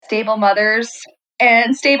stable mothers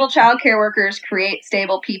and stable childcare workers create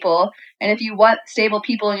stable people. And if you want stable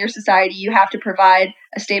people in your society, you have to provide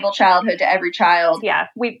a stable childhood to every child. Yeah,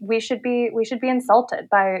 we should be insulted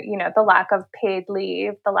by, the lack of paid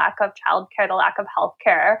leave, the lack of childcare, the lack of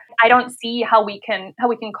healthcare. I don't see how we can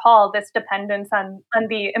call this dependence on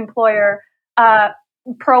the employer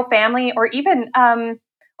pro family, or even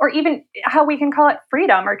how we can call it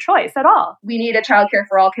freedom or choice at all. We need a childcare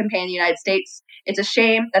for all campaign in the United States. It's a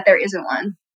shame that there isn't one.